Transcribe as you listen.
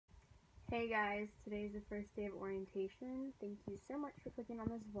Hey guys, today is the first day of orientation. Thank you so much for clicking on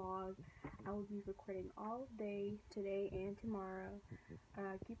this vlog. I will be recording all day today and tomorrow.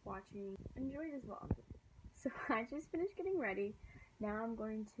 Keep watching. Enjoy this vlog. So I just finished getting ready. Now I'm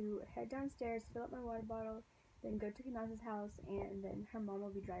going to head downstairs, fill up my water bottle, then go to Kanaz's house, and then her mom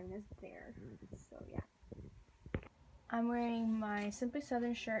will be driving us there. So yeah. I'm wearing my Simply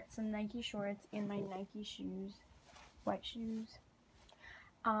Southern shirt, some Nike shorts, and my Nike shoes, white shoes.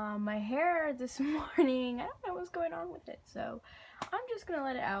 My hair this morning, I don't know what's going on with it, so I'm just gonna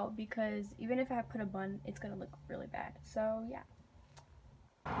let it out because even if I put a bun, it's gonna look really bad. So yeah,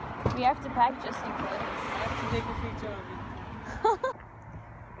 we have to pack just in case. I have to take a picture of it.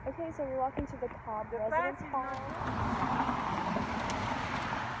 Okay, so we're walking to the Cobb Residence Hall.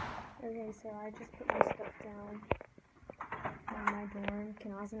 Okay, so I just put my stuff down in my dorm.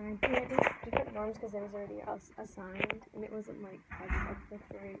 Kanaz and I had different dorms because there was already assigned, and it wasn't like up for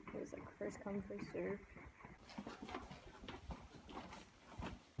free. It was like first come, first serve.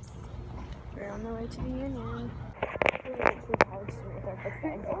 We're on the way to the Union. We're like a true college student with our book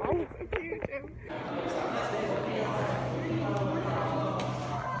bags on.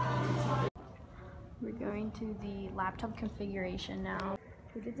 We're going to the laptop configuration now.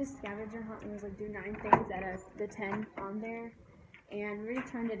 We did this scavenger hunt and it was like do 9 things out of the 10 on there. And we already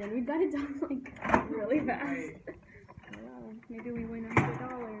turned it in. We got it done like really fast. Well, maybe we win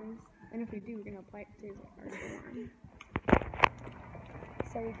 $100. And if we do, we're gonna apply it to our dorm.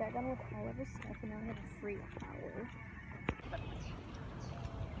 So we got done with all of our stuff and now we have a free hour.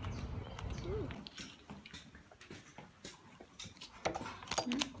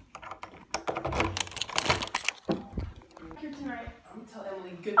 Tonight. I'm telling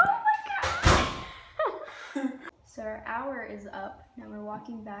Emily good. Oh my god! So our hour is up. Now we're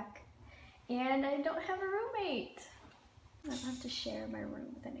walking back. And I don't have a roommate. I don't have to share my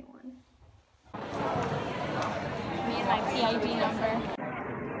room with anyone. Me and my PID number.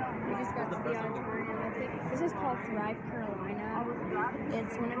 We just got to the auditorium. I think this is called Thrive Carolina.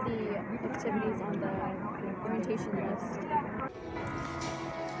 It's one of the activities on the orientation list.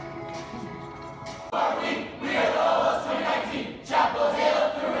 We are the OS 2019, Chapel Hill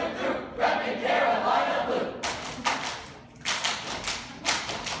through and through, repping Carolina blue.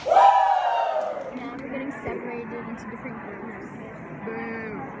 Woo! Now we're getting separated into different groups.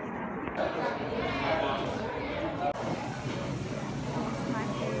 Boom.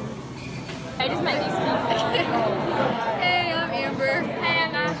 I just met these people. Hey, I'm Amber. Hey,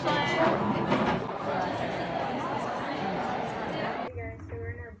 I'm Ashley. Hey guys, so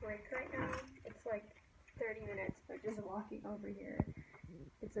we're in our break right now. It's like 30 minutes, but just walking over here,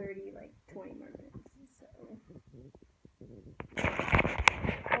 it's already like 20 more minutes, so.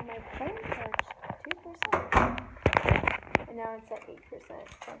 And my phone charged 2%, and now it's at 8%, so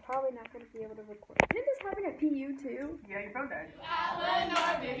I'm probably not going to be able to record. Didn't this happen at PU too? Yeah, your phone died.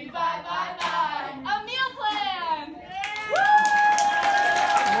 Lenore, baby, bye, bye, bye. A meal plan!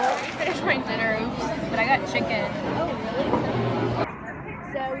 I finished my dinner, but I got chicken. Oh, really?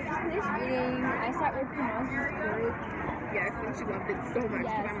 So we just finished eating. I sat with Kanaz's group. Yes, and she loved it so much.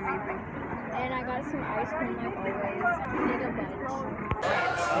 Yes. She got amazing. And I got some ice cream like always. We did a bunch.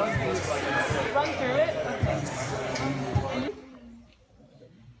 Run through it? Okay.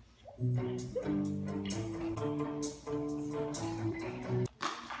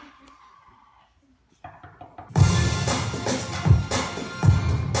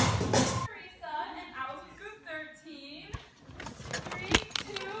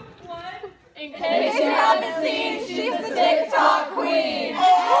 In case you haven't seen, she's the TikTok queen!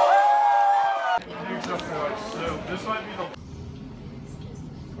 This might be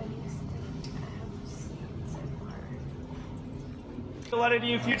the A letter to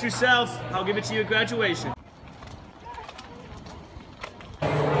your future self. I'll give it to you at graduation.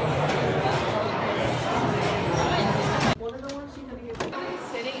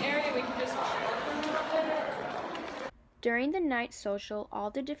 Sitting area, we can just... During the night social,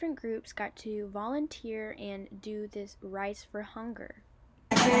 all the different groups got to volunteer and do this Rice for Hunger.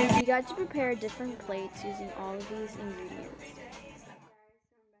 We got to prepare different plates using all of these ingredients. Guys, so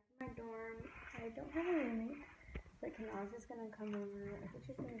I'm back in my dorm. I don't have a roommate, but Kanaz is gonna come over. I think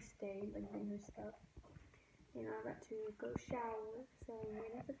she's gonna stay, like bring her stuff. You know, I got to go shower, so I'm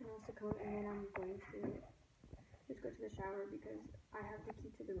waiting for Kanaz to come, and then I'm going to just go to the shower because I have the key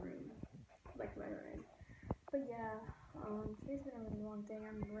to the room, like right away. But yeah, today's been a really long day.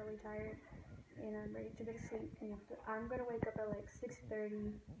 I'm really tired, and I'm ready to go to sleep. And I'm gonna wake up at like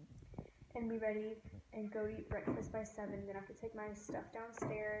 6:30 and be ready and go eat breakfast by 7. Then I have to take my stuff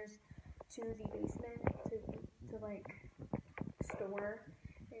downstairs to the basement to like store,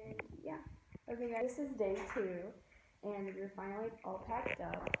 and yeah. Okay guys, this is day 2, and we're finally all packed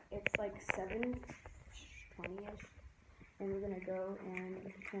up. It's like 7:20ish, and we're gonna go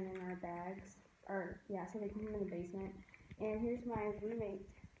and turn in our bags, so they can come in the basement. And here's my roommate.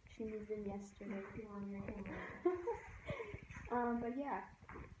 She moved in yesterday. But yeah.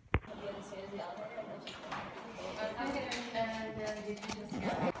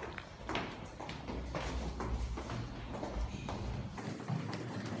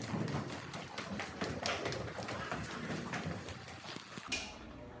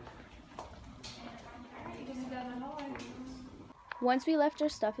 Once we left our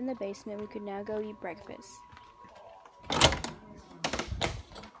stuff in the basement, we could now go eat breakfast.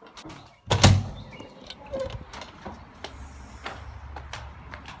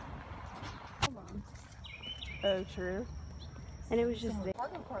 Oh, true. And it was just there.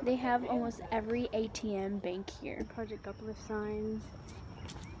 They have almost every ATM bank here. Project Uplift signs.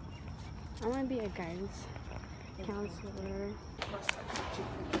 I want to be a guidance counselor.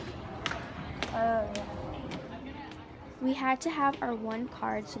 Oh, yeah. We had to have our one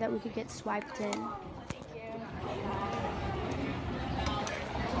card so that we could get swiped in.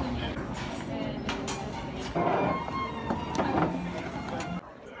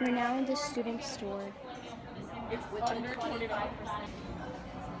 We're now in the student store. It's under 25%.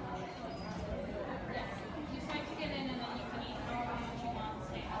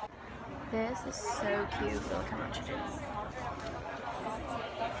 This is so cute. Look how much it is.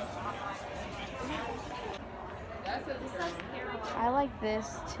 I like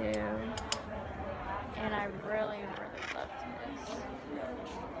this too. And I really love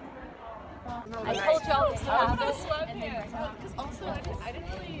this. I told y'all to have this one. Because also, I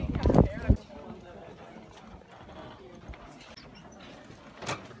didn't really compare.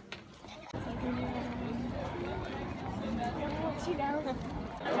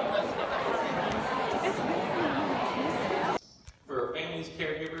 For families,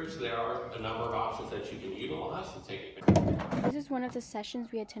 caregivers, there are a number of options that you can utilize to take advantage. This is one of the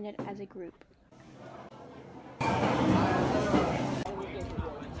sessions we attended as a group.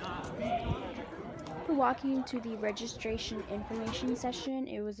 For walking to the registration information session,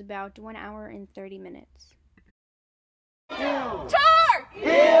 it was about 1 hour and 30 minutes. Char!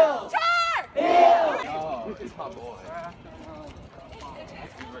 Hill! Char! Hill! Oh, it's my boy.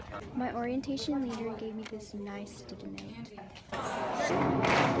 My orientation leader gave me this nice sticky note.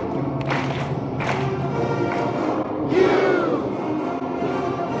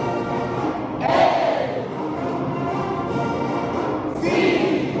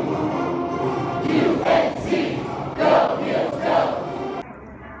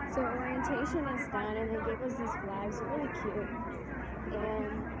 So orientation is done, and they gave us these flags. They're really cute.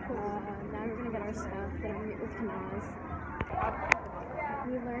 And now we're gonna get our stuff. Then I'll meet with Kanaz.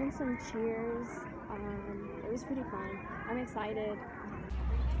 We learned some cheers. It was pretty fun. I'm excited.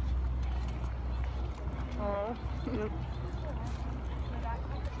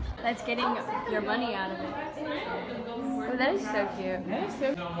 That's getting your money out of it. Oh, that is so cute.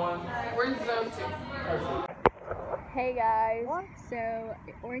 Where's Zone 2? Hey guys. So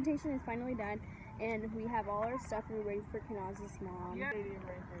orientation is finally done, and we have all our stuff. We're waiting for Kanaz's mom.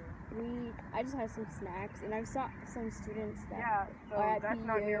 I just have some snacks, and I saw some students that are at PU,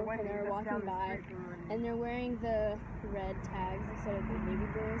 and they're walking by, and they're wearing the red tags instead of the navy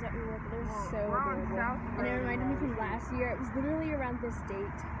blues that we wore. But they're so adorable, and it reminded me from last year. It was literally around this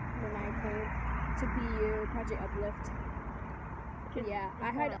date when I came to PU, Project Uplift. But yeah, I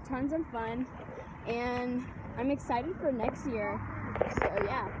had tons of fun, and I'm excited for next year. So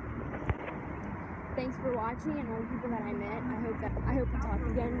yeah. Thanks for watching, and all the people that I met. I hope we talk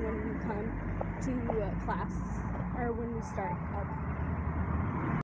again when we come to class, or when we start up.